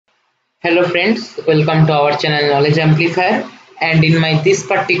Hello friends, welcome to our channel Knowledge Amplifier, and in this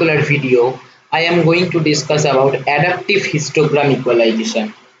particular video I am going to discuss about adaptive histogram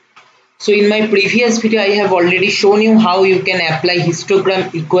equalization. So in my previous video I have already shown you how you can apply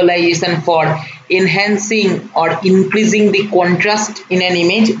histogram equalization for enhancing or increasing the contrast in an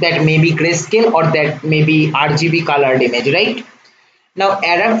image that may be grayscale or that may be RGB colored image, right? Now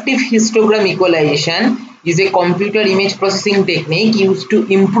adaptive histogram equalization is a computer image processing technique used to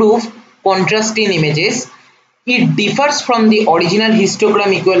improve contrast in images. It differs from the original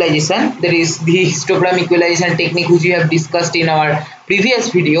histogram equalization, that is the histogram equalization technique which we have discussed in our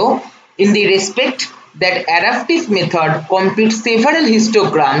previous video, in the respect that adaptive method computes several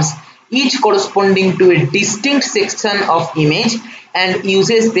histograms, each corresponding to a distinct section of image, and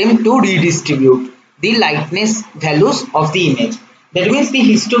uses them to redistribute the lightness values of the image. That means the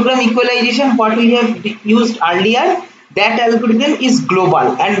histogram equalization what we have used earlier, that algorithm is global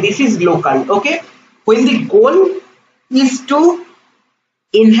and this is local. Okay, when the goal is to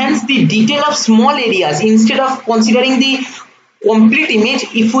enhance the detail of small areas instead of considering the complete image,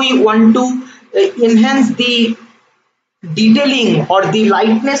 if we want to enhance the detailing or the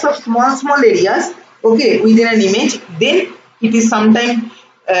lightness of small areas, okay, within an image, then it is sometimes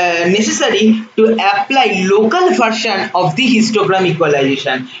necessary to apply local version of the histogram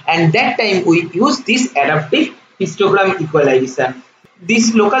equalization, and that time we use this adaptive histogram equalization.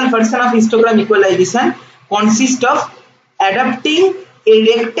 This local version of histogram equalization consists of adapting a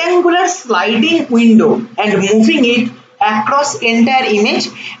rectangular sliding window and moving it across entire image,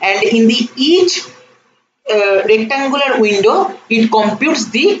 and in the each rectangular window it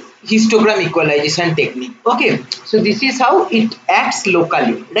computes the histogram equalization technique. Okay, so this is how it acts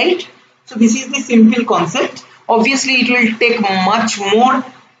locally, right? So this is the simple concept. Obviously it will take much more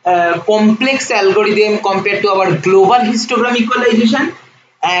complex algorithm compared to our global histogram equalization,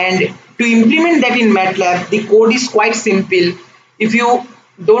 and to implement that in MATLAB the code is quite simple. If you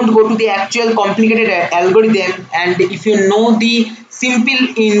don't go to the actual complicated algorithm, and if you know the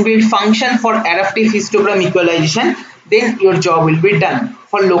simple inbuilt function for adaptive histogram equalization, then your job will be done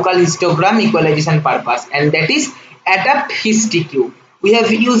for local histogram equalization purpose, and that is adapthisteq. We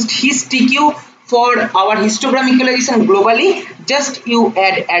have used histeq for our histogram equalization globally. Just you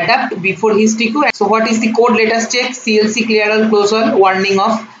add adapt before histeq. So what is the code? Let us check. CLC clear all, close all, warning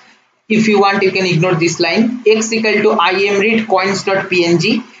off. If you want you can ignore this line. X equal to imread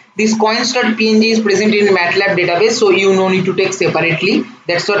coins.png. This coins.png is present in MATLAB database, so you no need to take separately.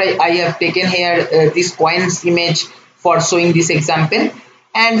 That's what I have taken here this coins image for showing this example.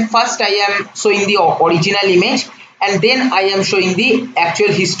 And first I am showing the original image, and then I am showing the actual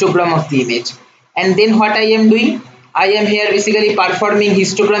histogram of the image. And then what I am doing, I am here basically performing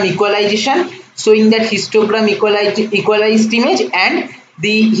histogram equalization, showing that histogram equalized image and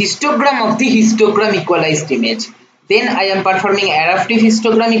the histogram of the histogram equalized image. Then I am performing adaptive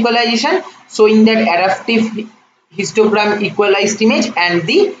histogram equalization, showing that adaptive histogram equalized image and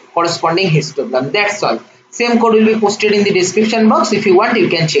the corresponding histogram. That's all. Same code will be posted in the description box. If you want you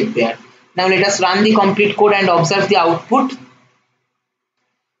can check there. Now let us run the complete code and observe the output.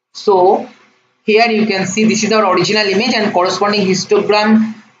 So here you can see this is our original image and corresponding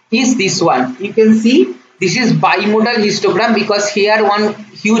histogram is this one. You can see this is bimodal histogram because here one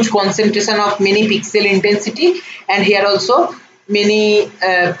huge concentration of many pixel intensity, and here also many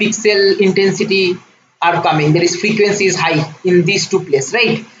pixel intensity are coming. There is frequency is high in these two places,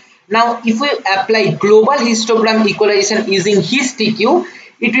 right? Now if we apply global histogram equalization using histeq,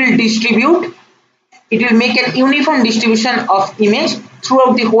 it will distribute, it will make an uniform distribution of image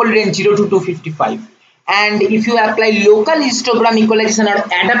throughout the whole range 0 to 255. And if you apply local histogram equalization or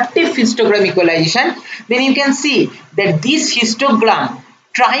adaptive histogram equalization, then you can see that this histogram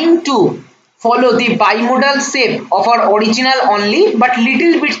trying to follow the bimodal shape of our original only, but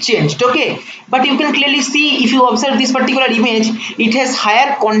little bit changed. Okay, but you can clearly see if you observe this particular image, it has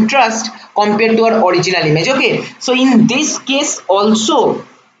higher contrast compared to our original image. Okay, so in this case also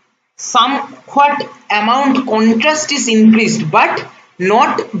somewhat amount contrast is increased, but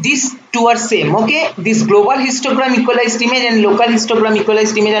not these two are same. Okay, this global histogram equalized image and local histogram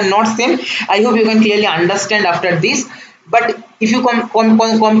equalized image are not same. I hope you can clearly understand after this. But if you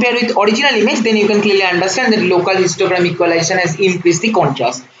compare with original image, then you can clearly understand that local histogram equalization has increased the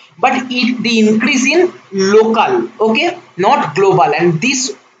contrast, but the increase in local, okay, not global, and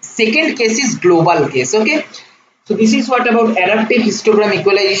this second case is global case. Okay, so this is what about adaptive histogram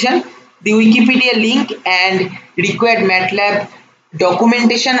equalization. The Wikipedia link and required MATLAB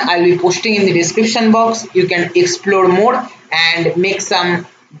documentation I will be posting in the description box. You can explore more and make some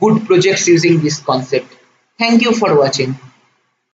good projects using this concept. Thank you for watching.